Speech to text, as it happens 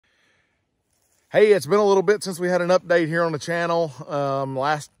Hey, it's been a little bit since we had an update here on the channel.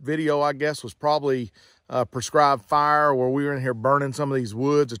 Last video, I guess, was probably prescribed fire, where we were in here burning some of these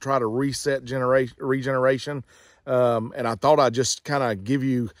woods to try to reset regeneration. And I thought I'd just kind of give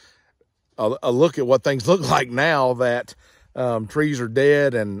you a look at what things look like now that trees are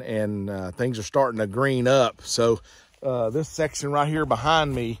dead and things are starting to green up. So this section right here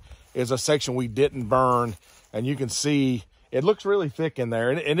behind me is a section we didn't burn, and you can see it looks really thick in there,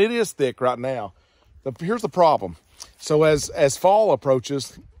 and it is thick right now. Here's the problem. So as fall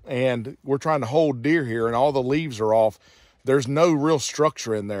approaches and we're trying to hold deer here and all the leaves are off, there's no real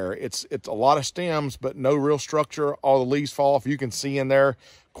structure in there. It's a lot of stems, but no real structure. All the leaves fall off. You can see in there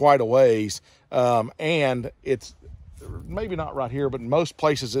quite a ways. And it's maybe not right here, but in most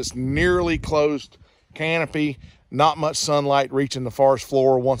places it's nearly closed canopy. Not much sunlight reaching the forest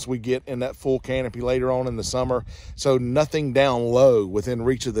floor once we get in that full canopy later on in the summer. So nothing down low within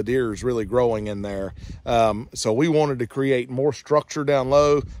reach of the deer is really growing in there. So we wanted to create more structure down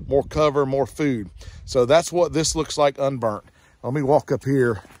low, more cover, more food. So that's what this looks like unburnt. Let me walk up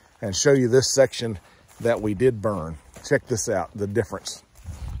here and show you this section that we did burn. Check this out, the difference.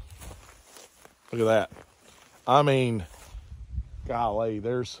 Look at that. I mean, golly,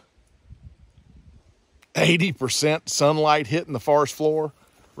 there's 80% sunlight hitting the forest floor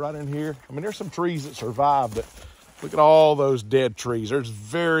right in here. I mean, there's some trees that survived, but look at all those dead trees. There's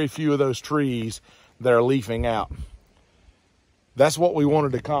very few of those trees that are leafing out. That's what we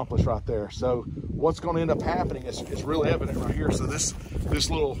wanted to accomplish right there. So what's going to end up happening is really evident right here. So this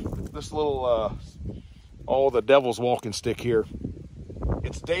little oh, the devil's walking stick here,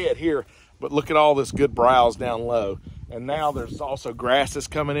 it's dead here, but look at all this good browse down low. And now there's also grasses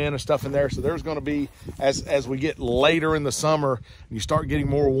coming in and stuff in there. So there's going to be, as we get later in the summer, you start getting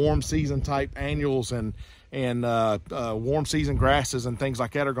more warm season type annuals and warm season grasses and things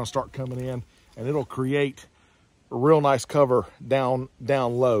like that are going to start coming in, and it'll create a real nice cover down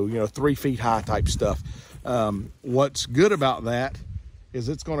low, 3 feet high type stuff. What's good about that is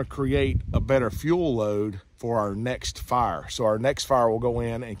it's going to create a better fuel load for our next fire. So our next fire will go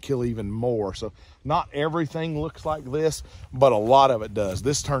in and kill even more. So not everything looks like this, but a lot of it does.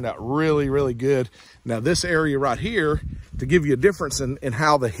 This turned out really, really good. Now this area right here, to give you a difference in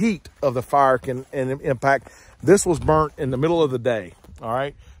how the heat of the fire can impact, this was burnt in the middle of the day, all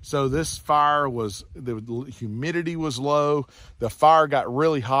right? So this fire the humidity was low. The fire got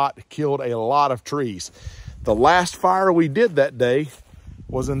really hot, killed a lot of trees. The last fire we did that day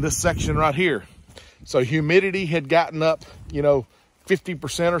was in this section right here. So humidity had gotten up,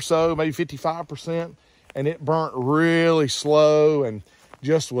 50% or so, maybe 55%, and it burnt really slow and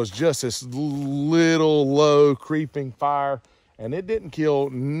was just this little low creeping fire, and it didn't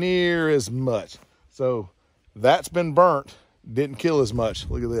kill near as much. So that's been burnt, didn't kill as much.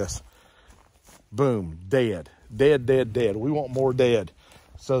 Look at this. Boom, dead, dead, dead, dead. We want more dead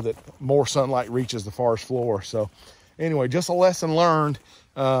so that more sunlight reaches the forest floor. So anyway, just a lesson learned.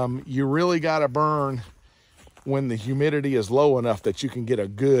 You really got to burn when the humidity is low enough that you can get a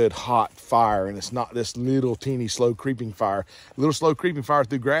good hot fire, and it's not this little teeny slow creeping fire. A little slow creeping fire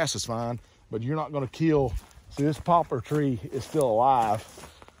through grass is fine, but you're not going to kill. See, this poplar tree is still alive.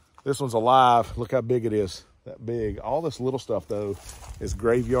 This one's alive. Look how big it is, that big. All this little stuff though is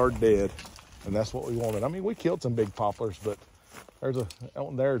graveyard dead, and that's what we wanted. I mean, we killed some big poplars, but that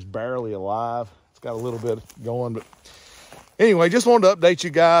one there is barely alive. It's got a little bit going, but anyway, just wanted to update you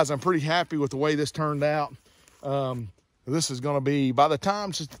guys. I'm pretty happy with the way this turned out. This is going to be, by the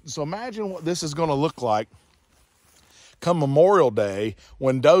time, so imagine what this is going to look like come Memorial Day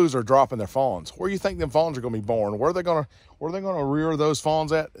when does are dropping their fawns. Where do you think them fawns are going to be born? Where are they going to rear those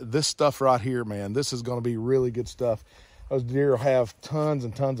fawns at? This stuff right here, man. This is going to be really good stuff. Those deer will have tons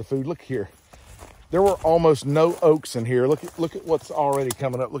and tons of food. Look here. There were almost no oaks in here. Look at what's already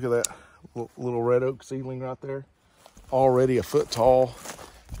coming up. Look at that little red oak seedling right there. Already a foot tall.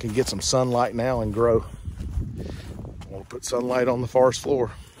 Can get some sunlight now and grow. I want to put sunlight on the forest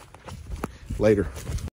floor later.